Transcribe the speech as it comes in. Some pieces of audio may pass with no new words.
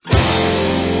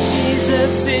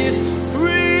Jesus is real.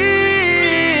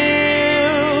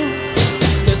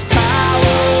 There's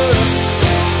power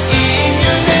in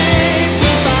your name. We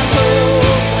find hope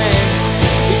when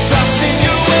we trust in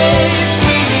your ways.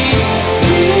 We need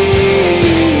real.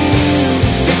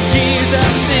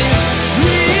 Jesus is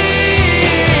real.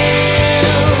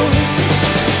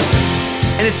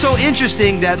 And it's so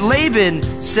interesting that Laban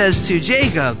says to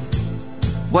Jacob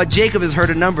what Jacob has heard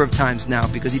a number of times now,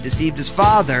 because he deceived his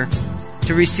father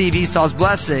to receive Esau's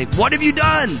blessing. What have you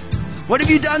done? What have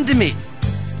you done to me?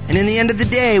 And in the end of the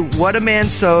day, what a man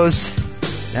sows,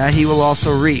 that he will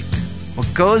also reap.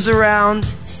 What goes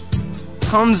around,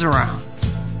 comes around.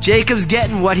 Jacob's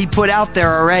getting what he put out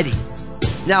there already.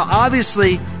 Now,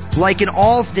 obviously, like in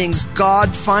all things,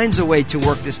 God finds a way to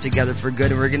work this together for good,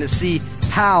 and we're going to see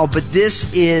how, but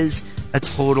this is a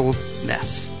total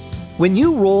mess. When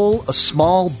you roll a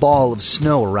small ball of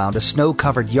snow around a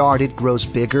snow-covered yard, it grows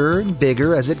bigger and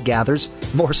bigger as it gathers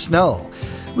more snow.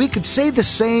 We could say the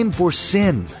same for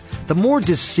sin. The more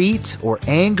deceit or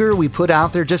anger we put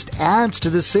out there just adds to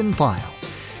the sin pile.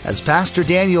 As Pastor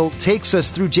Daniel takes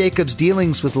us through Jacob's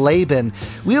dealings with Laban,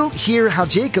 we'll hear how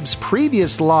Jacob's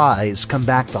previous lies come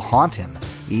back to haunt him,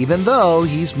 even though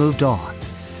he's moved on.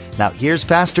 Now, here's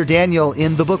Pastor Daniel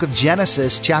in the book of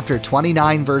Genesis, chapter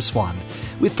 29, verse 1.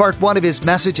 with part one of his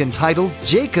message entitled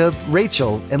Jacob,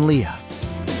 Rachel, and Leah.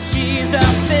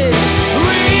 Jesus is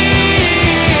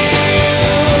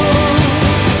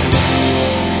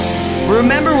real.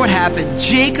 Remember what happened.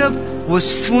 Jacob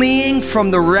was fleeing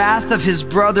from the wrath of his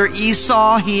brother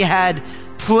Esau. He had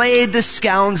played the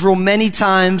scoundrel many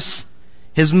times.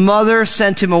 His mother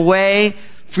sent him away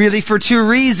really for two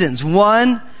reasons.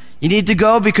 One, you need to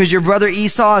go because your brother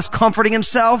Esau is comforting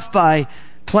himself by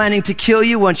planning to kill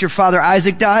you once your father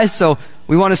Isaac dies, so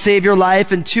we want to save your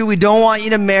life. And two, we don't want you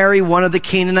to marry one of the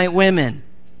Canaanite women.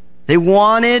 They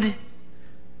wanted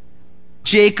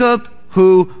Jacob,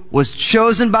 who was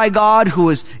chosen by God, who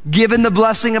was given the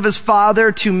blessing of his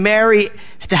father, to marry,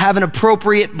 to have an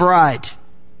appropriate bride.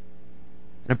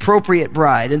 An appropriate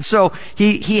bride. And so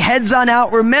he heads on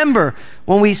out. Remember,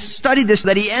 when we studied this,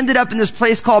 that he ended up in this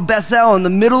place called Bethel in the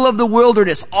middle of the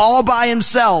wilderness, all by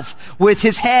himself, with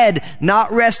his head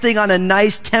not resting on a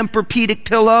nice Tempur-Pedic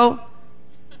pillow,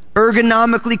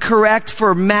 ergonomically correct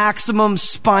for maximum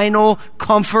spinal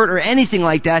comfort or anything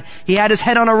like that. He had his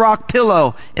head on a rock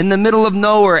pillow in the middle of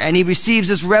nowhere, and he receives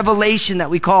this revelation that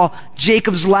we call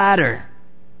Jacob's ladder.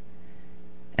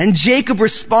 And Jacob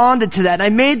responded to that. And I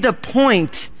made the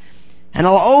point, and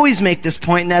I'll always make this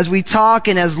point, and as we talk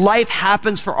and as life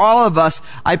happens for all of us,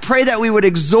 I pray that we would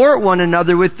exhort one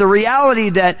another with the reality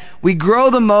that we grow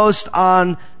the most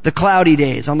on the cloudy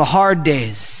days, on the hard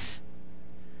days.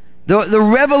 The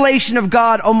revelation of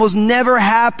God almost never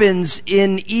happens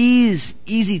in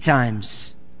easy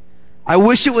times. I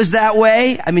wish it was that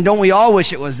way. I mean, don't we all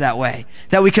wish it was that way?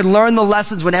 That we could learn the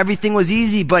lessons when everything was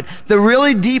easy, but the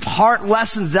really deep heart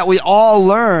lessons that we all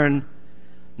learn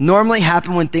normally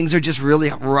happen when things are just really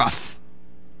rough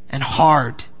and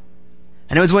hard.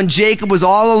 And it was when Jacob was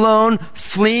all alone,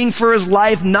 fleeing for his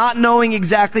life, not knowing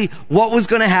exactly what was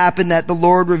going to happen, that the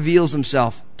Lord reveals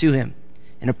himself to him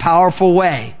in a powerful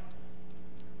way.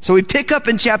 So we pick up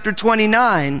in chapter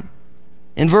 29,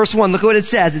 in verse 1, look what it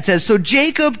says. It says, "So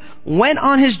Jacob went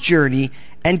on his journey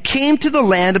and came to the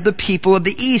land of the people of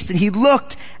the east. And he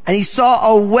looked, and he saw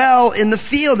a well in the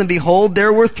field. And behold,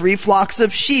 there were 3 flocks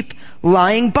of sheep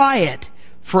lying by it.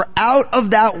 For out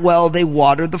of that well they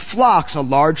watered the flocks. A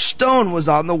large stone was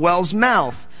on the well's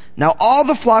mouth. Now all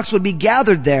the flocks would be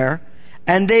gathered there,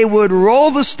 and they would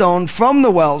roll the stone from the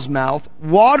well's mouth,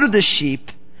 water the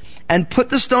sheep, and put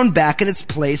the stone back in its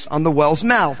place on the well's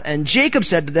mouth. And Jacob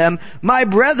said to them, 'My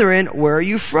brethren, where are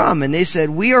you from?' And they said,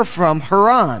 'We are from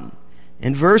Haran.'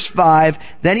 In verse 5,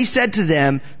 then he said to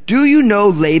them, 'Do you know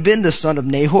Laban, the son of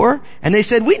Nahor?' And they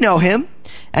said, 'We know him.'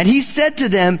 And he said to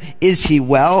them, 'Is he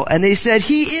well?' And they said,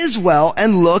 'He is well.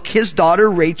 And look, his daughter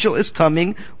Rachel is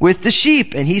coming with the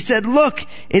sheep.' And he said, 'Look,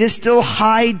 it is still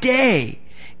high day.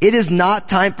 It is not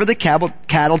time for the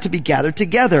cattle to be gathered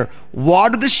together.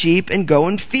 Water the sheep and go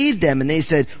and feed them.' And they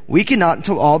said, 'We cannot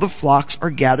until all the flocks are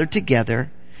gathered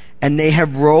together, and they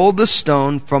have rolled the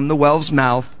stone from the well's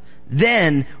mouth.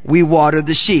 Then we water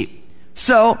the sheep.'"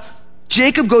 So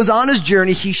Jacob goes on his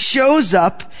journey. He shows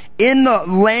up in the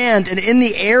land and in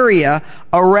the area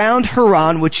around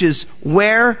Haran, which is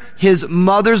where his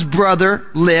mother's brother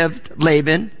lived,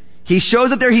 Laban. He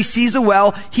shows up there. He sees a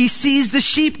well. He sees the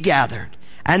sheep gathered.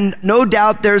 And no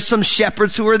doubt there's some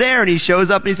shepherds who are there. And he shows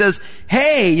up and he says,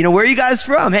 "Hey, where are you guys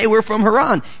from?" "Hey, we're from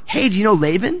Haran." "Hey, do you know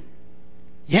Laban?"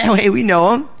 "Yeah, hey, we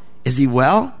know him." "Is he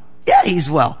well?" Yeah, he's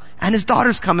well. And his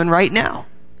daughter's coming right now.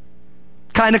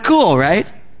 Kind of cool, right?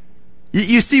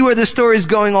 You see where the story's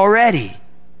going already.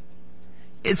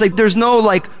 It's like there's no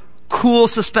like cool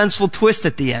suspenseful twist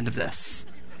at the end of this.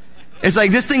 It's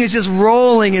like this thing is just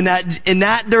rolling in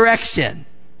that direction.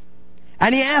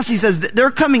 And he asks, he says,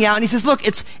 they're coming out, and he says, look,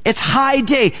 it's high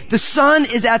day. The sun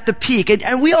is at the peak.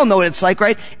 And we all know what it's like,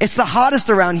 right? It's the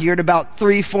hottest around here at about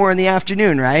 3, 4 in the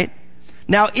afternoon, right?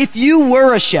 Now, if you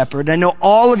were a shepherd, I know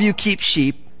all of you keep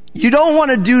sheep, you don't want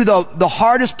to do the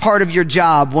hardest part of your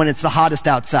job when it's the hottest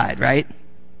outside, right?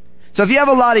 So if you have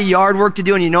a lot of yard work to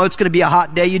do and you know it's going to be a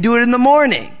hot day, you do it in the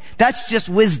morning. That's just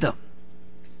wisdom.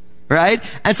 Right?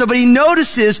 And so, but he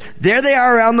notices, there they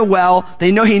are around the well.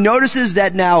 He notices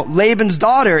that now Laban's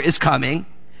daughter is coming.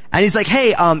 And he's like,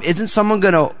 hey, isn't someone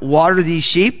going to water these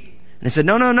sheep? And they said,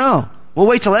 no. We'll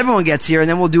wait till everyone gets here and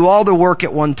then we'll do all the work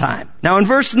at one time. Now in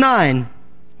verse 9,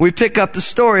 we pick up the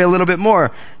story a little bit more.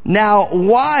 Now,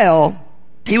 while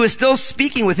he was still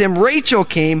speaking with him, Rachel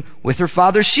came with her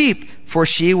father's sheep, for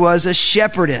she was a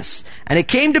shepherdess. And it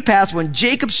came to pass when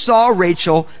Jacob saw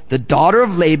Rachel, the daughter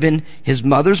of Laban, his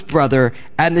mother's brother,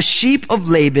 and the sheep of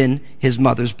Laban, his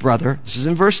mother's brother, this is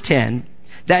in verse 10,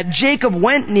 that Jacob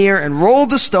went near and rolled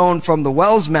the stone from the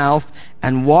well's mouth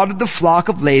and watered the flock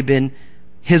of Laban,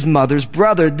 his mother's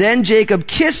brother. Then Jacob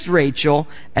kissed Rachel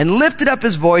and lifted up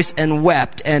his voice and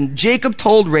wept. And Jacob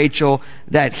told Rachel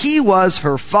that he was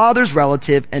her father's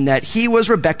relative and that he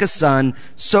was Rebekah's son.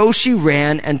 So she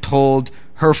ran and told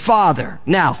her father.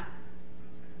 Now,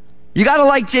 you gotta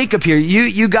like Jacob here.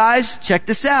 You guys, check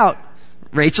this out.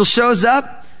 Rachel shows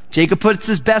up. Jacob puts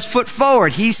his best foot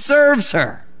forward. He serves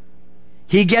her.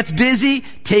 He gets busy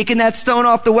taking that stone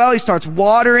off the well. He starts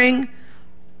watering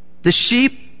the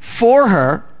sheep for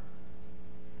her.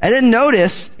 And then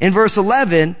notice in verse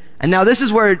 11, and now this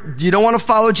is where you don't want to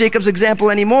follow Jacob's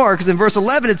example anymore, because in verse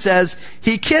 11 it says,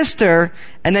 he kissed her,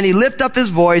 and then he lifted up his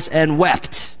voice and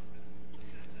wept.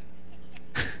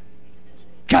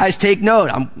 Guys, take note.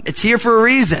 It's here for a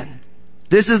reason.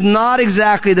 This is not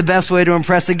exactly the best way to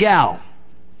impress a gal.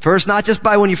 First, not just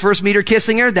by when you first meet her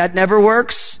kissing her, that never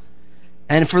works.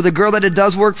 And for the girl that it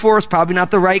does work for, it's probably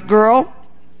not the right girl.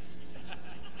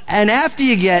 And after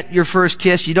you get your first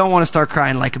kiss, you don't want to start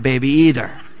crying like a baby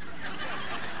either.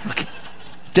 Okay.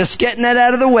 Just getting that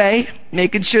out of the way,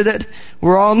 making sure that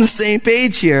we're all on the same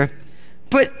page here.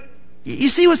 But you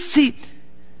see,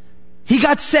 he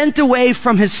got sent away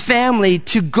from his family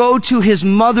to go to his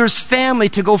mother's family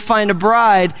to go find a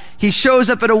bride. He shows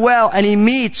up at a well and he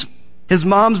meets his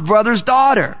mom's brother's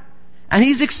daughter. And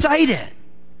he's excited.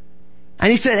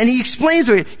 And he explains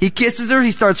to her, he kisses her, he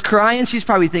starts crying. She's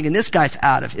probably thinking, this guy's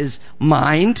out of his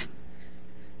mind.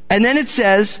 And then it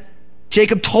says,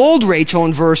 Jacob told Rachel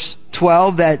in verse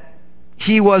 12 that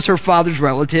he was her father's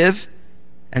relative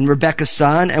and Rebekah's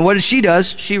son. And what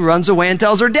does? She runs away and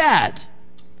tells her dad.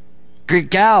 Great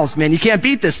gals, man, you can't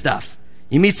beat this stuff.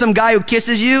 You meet some guy who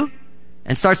kisses you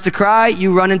and starts to cry,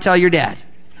 you run and tell your dad.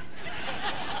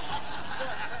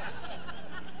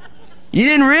 You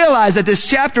didn't realize that this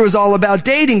chapter was all about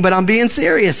dating, but I'm being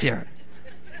serious here.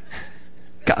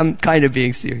 I'm kind of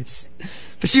being serious.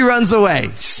 But she runs away.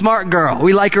 Smart girl.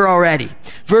 We like her already.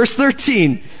 Verse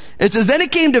 13. It says, then it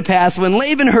came to pass when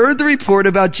Laban heard the report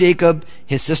about Jacob,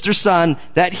 his sister's son,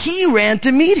 that he ran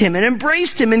to meet him and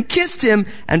embraced him and kissed him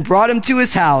and brought him to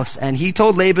his house. And he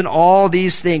told Laban all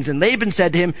these things. And Laban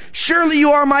said to him, surely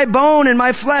you are my bone and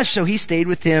my flesh. So he stayed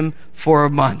with him for a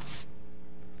month.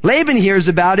 Laban hears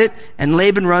about it, and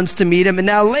Laban runs to meet him, and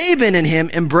now Laban and him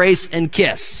embrace and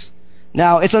kiss.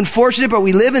 Now, it's unfortunate, but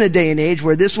we live in a day and age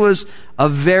where this was a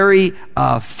very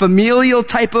familial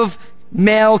type of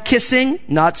male kissing,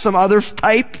 not some other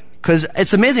type, because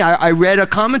it's amazing. I read a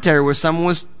commentary where someone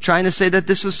was trying to say that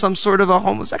this was some sort of a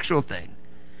homosexual thing.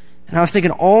 And I was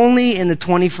thinking, only in the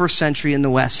 21st century in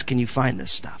the West can you find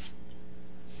this stuff.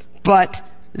 But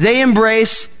they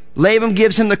embrace. Laban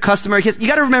gives him the customary kiss. You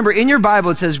got to remember, in your Bible,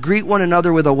 it says, greet one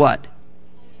another with a what?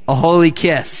 A holy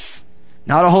kiss.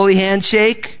 Not a holy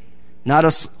handshake. Not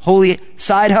a holy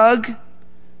side hug.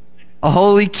 A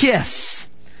holy kiss.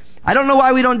 I don't know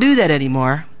why we don't do that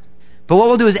anymore. But what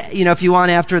we'll do is, if you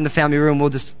want after in the family room, we'll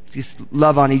just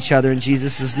love on each other in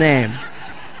Jesus' name.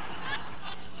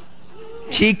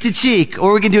 Cheek to cheek.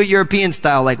 Or we can do it European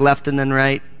style, like left and then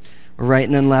right. Right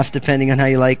and then left, depending on how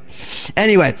you like.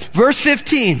 Anyway, verse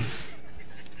 15.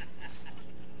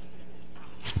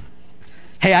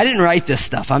 Hey, I didn't write this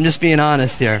stuff. I'm just being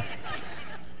honest here.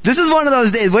 This is one of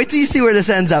those days. Wait till you see where this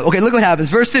ends up. Okay, look what happens.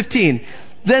 Verse 15.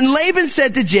 Then Laban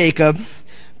said to Jacob,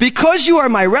 because you are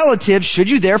my relative, should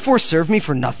you therefore serve me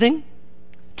for nothing?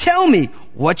 Tell me,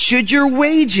 what should your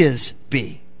wages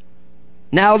be?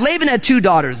 Now Laban had 2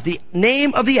 daughters. The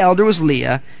name of the elder was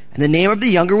Leah, and the name of the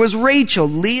younger was Rachel.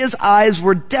 Leah's eyes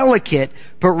were delicate,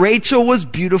 but Rachel was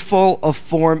beautiful of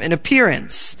form and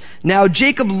appearance. Now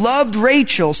Jacob loved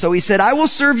Rachel, so he said, I will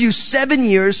serve you 7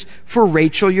 years for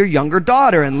Rachel, your younger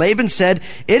daughter. And Laban said,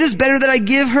 it is better that I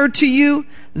give her to you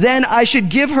than I should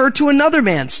give her to another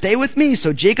man. Stay with me.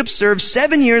 So Jacob served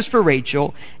 7 years for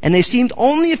Rachel, and they seemed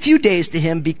only a few days to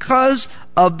him because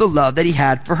of the love that he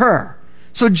had for her.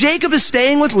 So Jacob is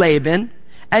staying with Laban,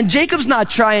 and Jacob's not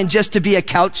trying just to be a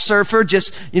couch surfer,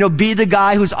 just, be the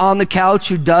guy who's on the couch,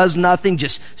 who does nothing,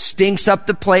 just stinks up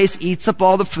the place, eats up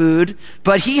all the food.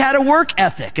 But he had a work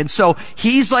ethic. And so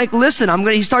he's like, listen,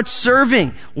 he starts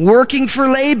serving, working for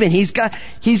Laban.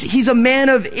 He's a man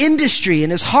of industry in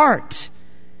his heart.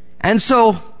 And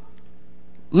so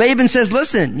Laban says,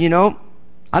 listen,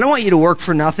 I don't want you to work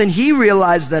for nothing. He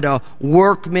realized that a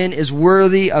workman is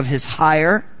worthy of his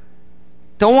hire.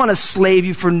 Don't want to slave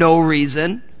you for no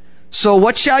reason. So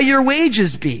what shall your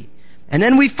wages be? And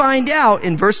then we find out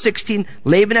in verse 16,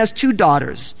 Laban has 2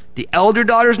 daughters. The elder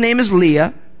daughter's name is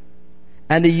Leah,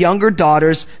 and the younger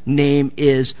daughter's name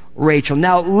is Rachel.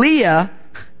 Now, Leah,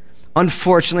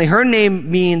 unfortunately, her name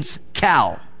means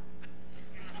cow.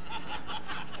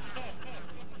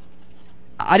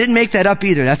 I didn't make that up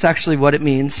either. That's actually what it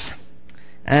means.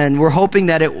 And we're hoping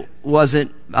that it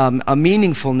wasn't a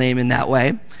meaningful name in that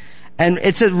way. And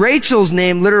it says Rachel's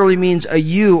name literally means a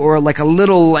ewe, or like a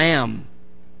little lamb.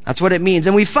 That's what it means.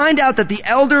 And we find out that the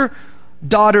elder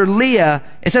daughter Leah,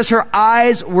 it says her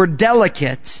eyes were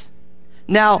delicate.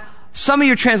 Now, some of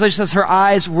your translations says her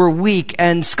eyes were weak,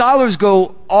 and scholars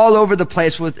go all over the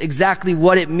place with exactly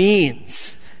what it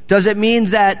means. Does it mean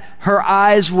that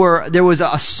there was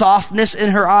a softness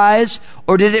in her eyes,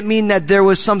 or did it mean that there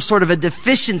was some sort of a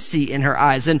deficiency in her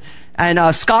eyes? And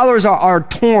scholars are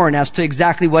torn as to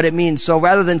exactly what it means. So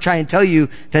rather than try and tell you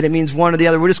that it means one or the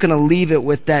other, we're just going to leave it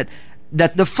with that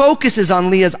the focus is on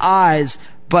Leah's eyes,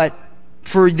 but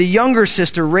for the younger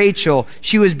sister, Rachel,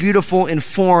 she was beautiful in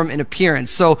form and appearance.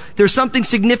 So there's something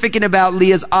significant about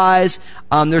Leah's eyes.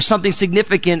 There's something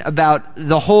significant about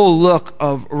the whole look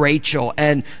of Rachel.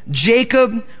 And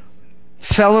Jacob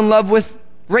fell in love with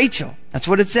Rachel. That's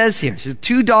what it says here. It says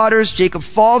 2 daughters. Jacob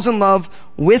falls in love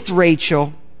with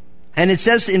Rachel. And it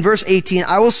says in verse 18,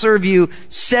 I will serve you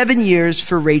 7 years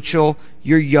for Rachel,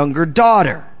 your younger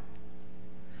daughter.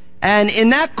 And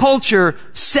in that culture,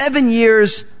 7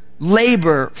 years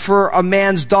labor for a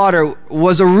man's daughter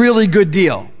was a really good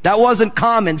deal. That wasn't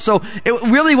common. So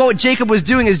really what Jacob was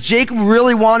doing is Jacob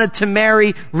really wanted to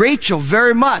marry Rachel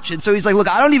very much. And so he's like, look,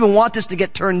 I don't even want this to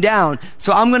get turned down.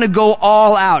 So I'm going to go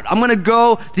all out. I'm going to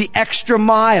go the extra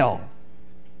mile.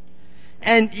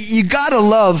 And you got to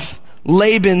love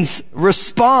Laban's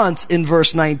response in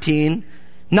verse 19.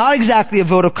 Not exactly a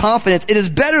vote of confidence. It is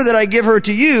better that I give her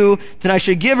to you than I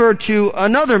should give her to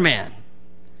another man.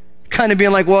 Kind of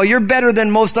being like, well, you're better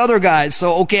than most other guys,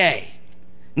 so okay.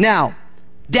 Now,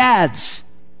 dads,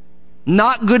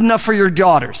 not good enough for your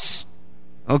daughters.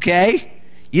 Okay?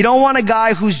 You don't want a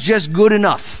guy who's just good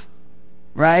enough.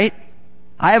 Right?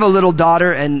 I have a little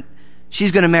daughter, and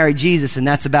she's going to marry Jesus, and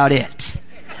that's about it.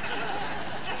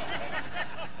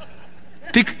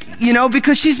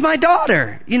 Because she's my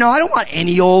daughter. I don't want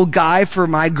any old guy for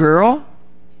my girl.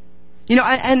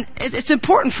 And it's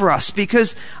important for us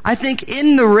because I think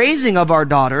in the raising of our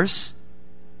daughters,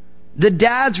 the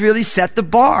dads really set the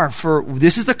bar for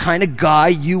this is the kind of guy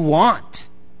you want.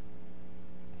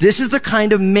 This is the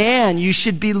kind of man you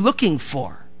should be looking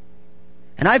for.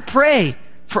 And I pray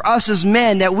for us as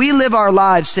men that we live our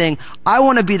lives saying, I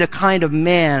want to be the kind of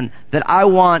man that I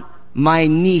want my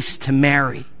niece to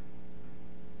marry.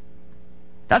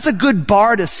 That's a good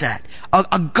bar to set.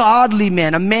 A godly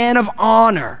man, a man of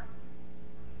honor.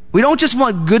 We don't just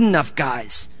want good enough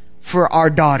guys for our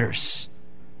daughters.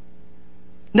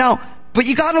 Now, but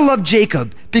you gotta love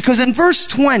Jacob, because in verse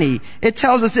 20, it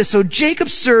tells us this. So Jacob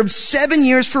served 7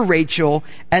 years for Rachel,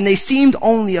 and they seemed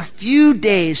only a few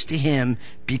days to him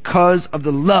because of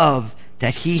the love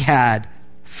that he had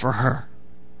for her.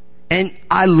 And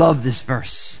I love this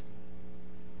verse.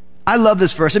 I love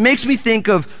this verse. It makes me think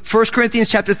of 1 Corinthians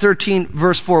chapter 13,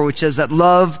 verse 4, which says that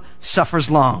love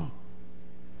suffers long.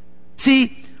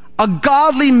 See, a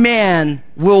godly man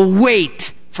will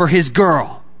wait for his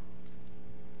girl.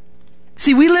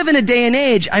 See, we live in a day and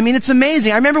age, it's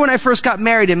amazing. I remember when I first got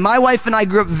married, and my wife and I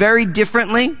grew up very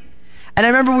differently. And I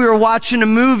remember we were watching a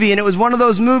movie, and it was one of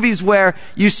those movies where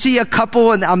you see a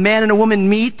couple, and a man and a woman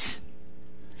meet,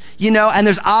 and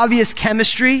there's obvious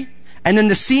chemistry, and then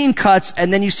the scene cuts,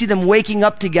 and then you see them waking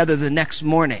up together the next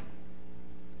morning.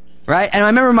 right? And I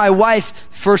remember my wife,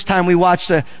 first time we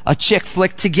watched a chick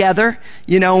flick together,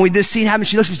 and this scene happened,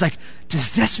 she looks at me, she's like,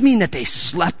 does this mean that they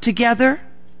slept together?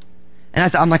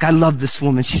 And I'm like, I love this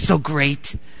woman. She's so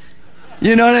great.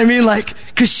 You know what I mean? Like,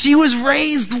 cause she was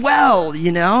raised well,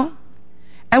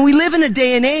 And we live in a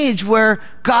day and age where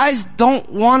guys don't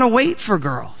want to wait for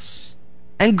girls.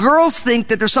 And girls think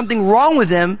that there's something wrong with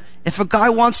them if a guy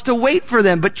wants to wait for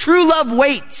them. But true love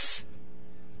waits.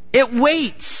 It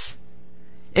waits.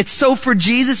 It's so for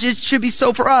Jesus. It should be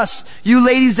so for us. You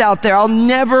ladies out there, I'll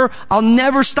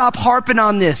never stop harping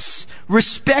on this.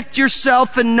 Respect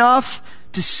yourself enough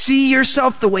to see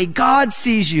yourself the way God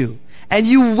sees you. And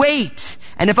you wait.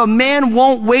 And if a man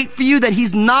won't wait for you, then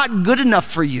he's not good enough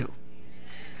for you.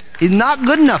 He's not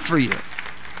good enough for you.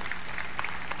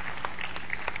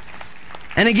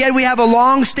 And again, we have a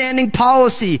long-standing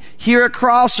policy here at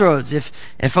Crossroads.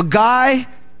 If a guy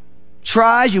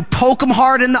tries, you poke him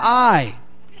hard in the eye.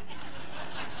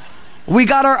 We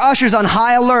got our ushers on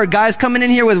high alert. Guys coming in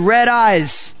here with red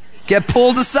eyes get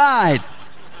pulled aside.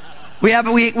 We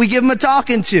give them a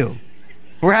talking to.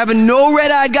 We're having no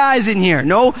red-eyed guys in here.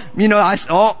 No,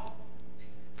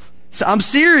 I'm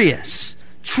serious.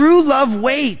 True love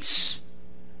waits.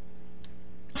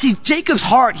 See, Jacob's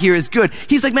heart here is good.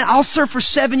 He's like, man, I'll serve for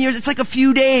 7 years. It's like a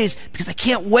few days because I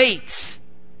can't wait.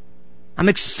 I'm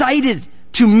excited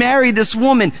to marry this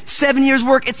woman. 7 years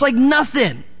work, it's like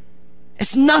nothing.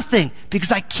 It's nothing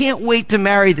because I can't wait to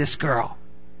marry this girl.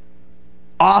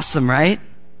 Awesome, right?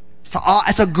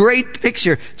 It's a great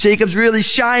picture. Jacob's really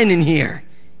shining here.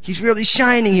 He's really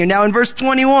shining here. Now in verse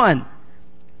 21,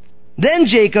 then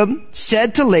Jacob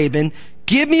said to Laban,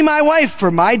 give me my wife,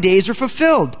 for my days are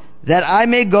fulfilled, that I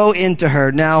may go into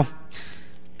her. Now,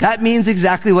 that means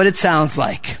exactly what it sounds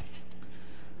like.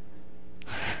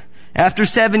 After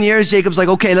 7 years, Jacob's like,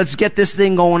 okay, let's get this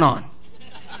thing going on.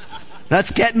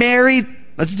 Let's get married.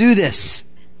 Let's do this.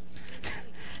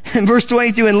 In verse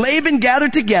 22, and Laban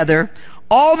gathered together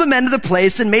all the men of the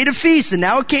place and made a feast. And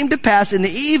now it came to pass in the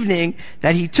evening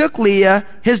that he took Leah,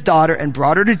 his daughter, and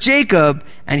brought her to Jacob.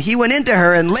 And he went into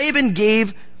her, and Laban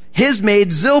gave his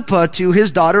maid Zilpah to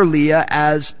his daughter Leah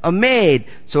as a maid.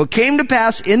 So it came to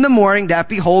pass in the morning that,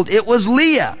 behold, it was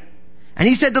Leah. And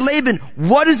he said to Laban,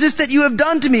 what is this that you have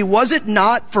done to me? Was it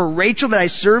not for Rachel that I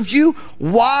served you?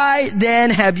 Why then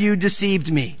have you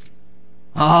deceived me?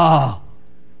 Oh,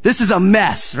 this is a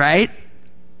mess, right?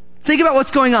 Think about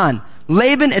what's going on.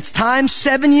 Laban, it's time.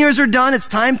 7 years are done. It's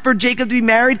time for Jacob to be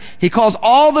married. He calls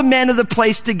all the men of the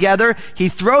place together. He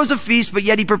throws a feast, but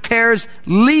yet he prepares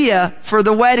Leah for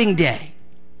the wedding day.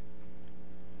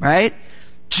 Right?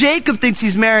 Jacob thinks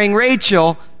he's marrying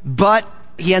Rachel, but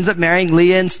he ends up marrying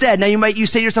Leah instead. Now you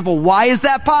say to yourself, well, why is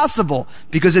that possible?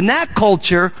 Because in that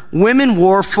culture, women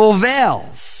wore full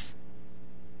veils.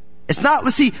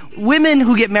 Let's see, women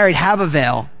who get married have a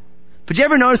veil. But you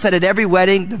ever notice that at every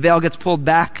wedding, the veil gets pulled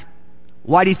back?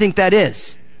 Why do you think that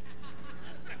is?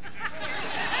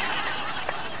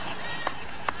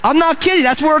 I'm not kidding.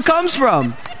 That's where it comes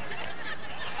from.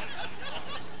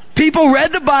 People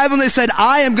read the Bible and they said,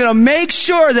 I am going to make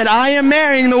sure that I am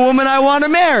marrying the woman I want to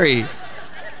marry.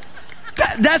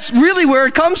 That's really where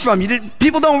it comes from.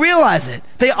 People don't realize it.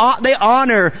 They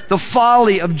honor the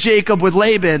folly of Jacob with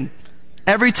Laban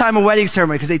every time a wedding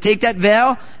ceremony, because they take that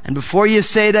veil, and before you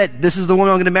say that this is the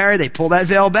woman I'm going to marry, they pull that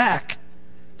veil back.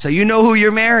 So you know who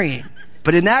you're marrying.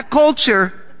 But in that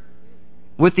culture,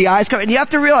 with the eyes covered, and you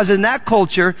have to realize in that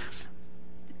culture,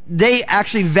 they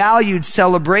actually valued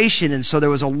celebration, and so there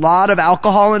was a lot of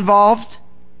alcohol involved.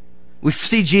 We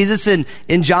see Jesus in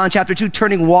John chapter 2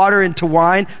 turning water into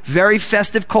wine. Very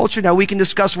festive culture. Now we can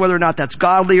discuss whether or not that's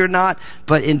godly or not,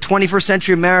 but in 21st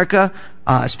century America,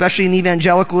 especially in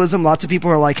evangelicalism, lots of people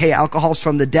are like, hey, alcohol's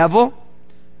from the devil.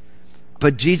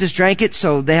 But Jesus drank it,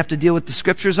 so they have to deal with the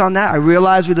scriptures on that. I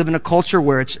realize we live in a culture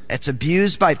where it's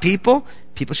abused by people.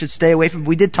 People should stay away from it.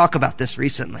 We did talk about this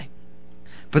recently.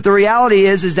 But the reality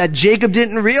is that Jacob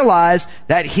didn't realize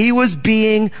that he was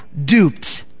being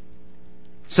duped.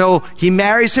 So he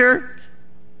marries her,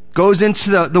 goes into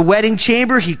the wedding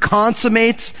chamber, he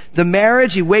consummates the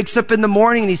marriage, he wakes up in the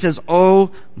morning and he says,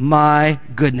 oh my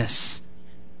goodness,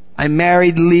 I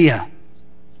married Leah.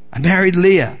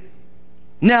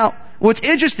 Now, what's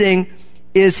interesting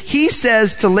is he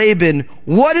says to Laban,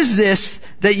 what is this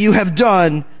that you have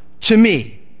done to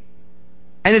me?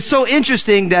 And it's so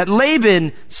interesting that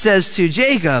Laban says to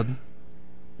Jacob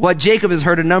what Jacob has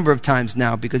heard a number of times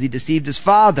now because he deceived his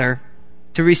father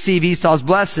to receive Esau's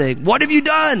blessing. What have you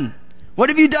done? What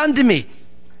have you done to me?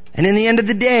 And in the end of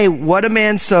the day, what a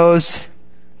man sows,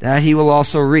 that he will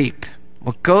also reap.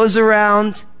 What goes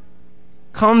around,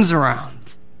 comes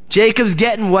around. Jacob's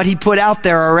getting what he put out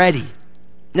there already.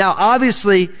 Now,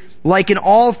 obviously, like in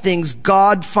all things,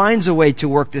 God finds a way to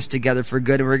work this together for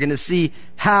good, and we're going to see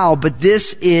how, but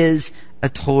this is a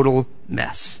total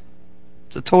mess.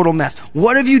 It's a total mess.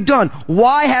 What have you done?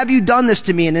 Why have you done this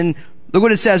to me? And then look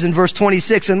what it says in verse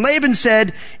 26. And Laban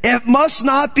said, it must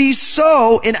not be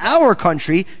so in our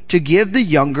country to give the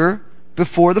younger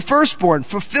before the firstborn.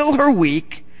 Fulfill her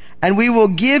week, and we will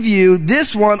give you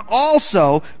this one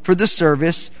also for the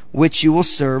service which you will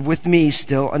serve with me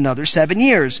still another 7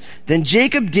 years. Then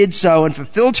Jacob did so and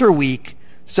fulfilled her week.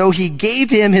 So he gave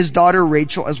him his daughter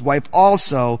Rachel as wife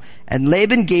also, and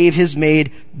Laban gave his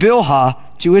maid Bilhah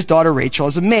to his daughter Rachel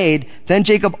as a maid. Then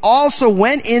Jacob also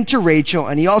went in to Rachel,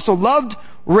 and he also loved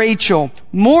Rachel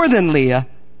more than Leah,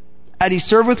 and he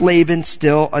served with Laban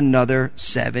still another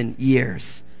 7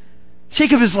 years.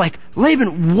 Jacob is like,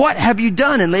 Laban, what have you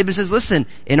done? And Laban says, listen,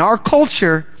 in our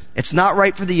culture, it's not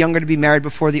right for the younger to be married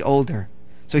before the older.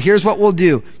 So here's what we'll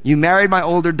do. You married my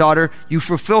older daughter. You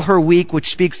fulfill her week, which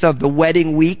speaks of the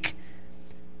wedding week.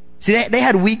 See, they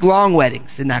had week-long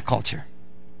weddings in that culture.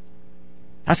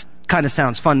 That kind of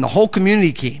sounds fun. The whole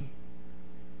community came.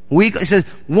 He says,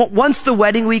 once the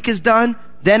wedding week is done,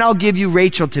 then I'll give you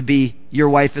Rachel to be your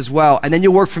wife as well. And then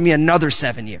you'll work for me another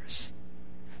 7 years.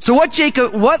 So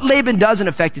what Laban does in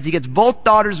effect is he gets both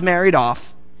daughters married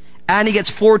off, and he gets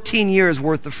 14 years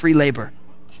worth of free labor.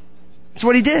 That's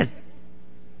what he did.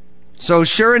 So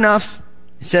sure enough,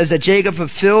 it says that Jacob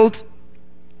fulfilled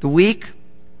the week.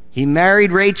 He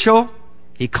married Rachel.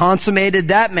 He consummated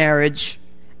that marriage.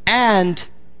 And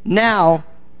now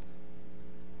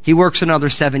he works another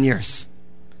 7 years.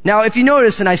 Now, if you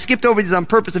notice, and I skipped over these on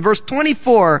purpose, in verse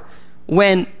 24,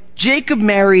 when Jacob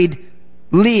married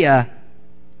Leah,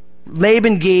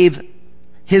 Laban gave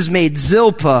his maid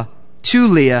Zilpah to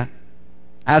Leah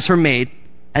as her maid.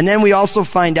 And then we also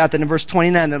find out that in verse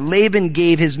 29 that Laban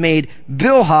gave his maid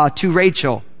Bilhah to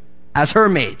Rachel as her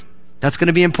maid. That's going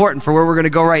to be important for where we're going to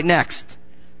go right next.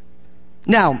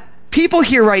 Now, people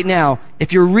here right now,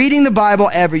 if you're reading the Bible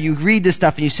ever, you read this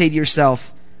stuff and you say to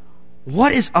yourself,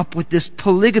 what is up with this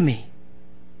polygamy?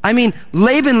 I mean,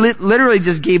 Laban literally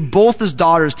just gave both his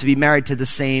daughters to be married to the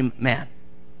same man.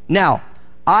 Now,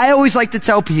 I always like to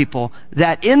tell people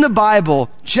that in the Bible,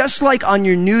 just like on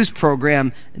your news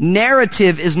program,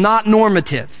 narrative is not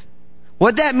normative.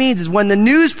 What that means is when the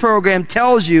news program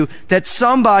tells you that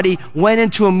somebody went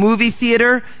into a movie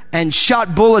theater and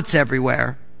shot bullets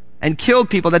everywhere and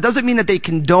killed people, that doesn't mean that they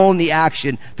condone the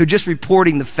action. They're just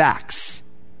reporting the facts.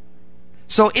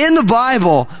 So in the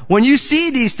Bible, when you see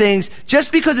these things,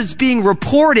 just because it's being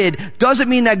reported doesn't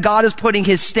mean that God is putting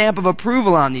his stamp of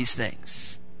approval on these things.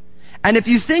 And if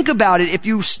you think about it, if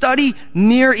you study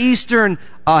Near Eastern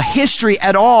history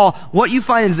at all, what you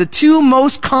find is the two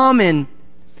most common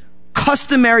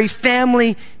customary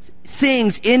family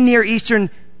things in Near Eastern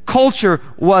culture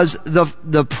was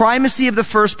the primacy of the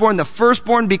firstborn. The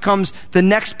firstborn becomes the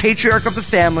next patriarch of the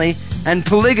family, and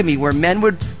polygamy, where men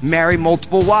would marry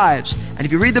multiple wives. And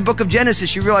if you read the book of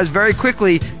Genesis, you realize very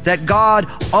quickly that God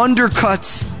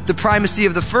undercuts the primacy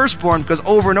of the firstborn, because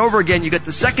over and over again you get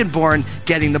the secondborn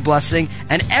getting the blessing,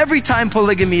 and every time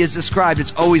polygamy is described,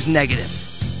 it's always negative.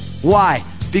 Why?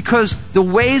 Because the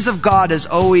ways of God is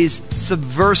always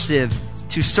subversive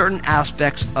to certain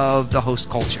aspects of the host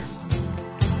culture.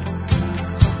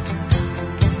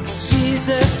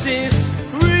 Jesus is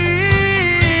real.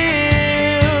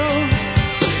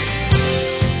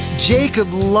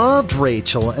 Jacob loved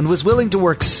Rachel and was willing to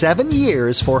work 7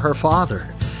 years for her father.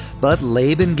 But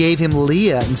Laban gave him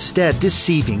Leah instead,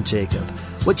 deceiving Jacob.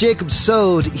 What Jacob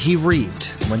sowed, he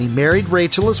reaped. When he married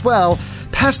Rachel as well,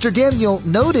 Pastor Daniel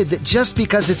noted that just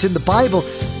because it's in the Bible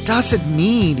doesn't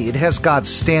mean it has God's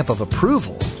stamp of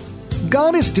approval.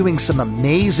 God is doing some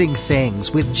amazing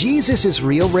things with Jesus is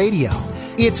Real Radio.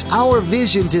 It's our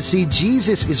vision to see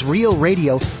Jesus is Real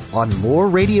Radio on more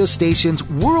radio stations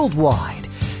worldwide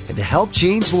and to help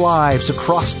change lives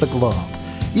across the globe.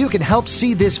 You can help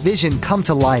see this vision come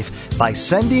to life by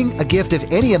sending a gift of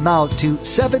any amount to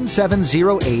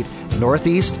 7708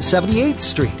 Northeast 78th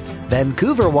Street,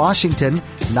 Vancouver, Washington,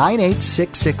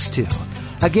 98662.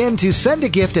 Again, to send a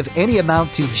gift of any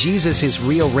amount to Jesus is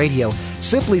Real Radio,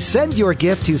 simply send your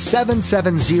gift to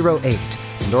 7708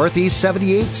 Northeast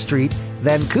 78th Street,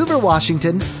 Vancouver,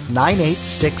 Washington,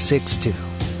 98662.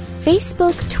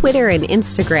 Facebook, Twitter, and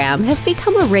Instagram have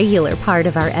become a regular part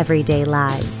of our everyday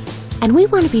lives. And we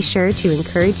want to be sure to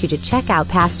encourage you to check out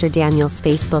Pastor Daniel's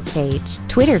Facebook page,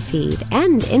 Twitter feed,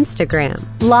 and Instagram.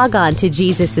 Log on to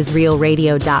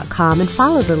JesusIsRealRadio.com and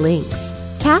follow the links.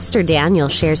 Pastor Daniel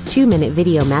shares 2-minute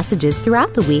video messages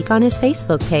throughout the week on his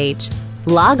Facebook page.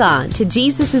 Log on to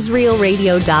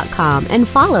JesusIsRealRadio.com and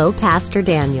follow Pastor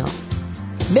Daniel.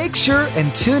 Make sure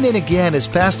and tune in again as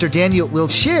Pastor Daniel will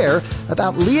share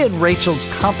about Leah and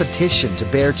Rachel's competition to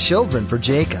bear children for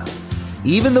Jacob.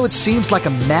 Even though it seems like a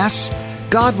mess,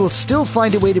 God will still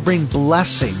find a way to bring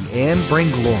blessing and bring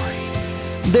glory.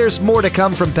 There's more to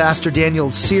come from Pastor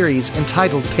Daniel's series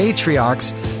entitled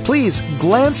Patriarchs. Please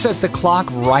glance at the clock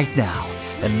right now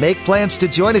and make plans to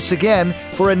join us again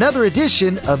for another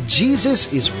edition of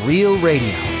Jesus is Real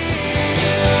Radio.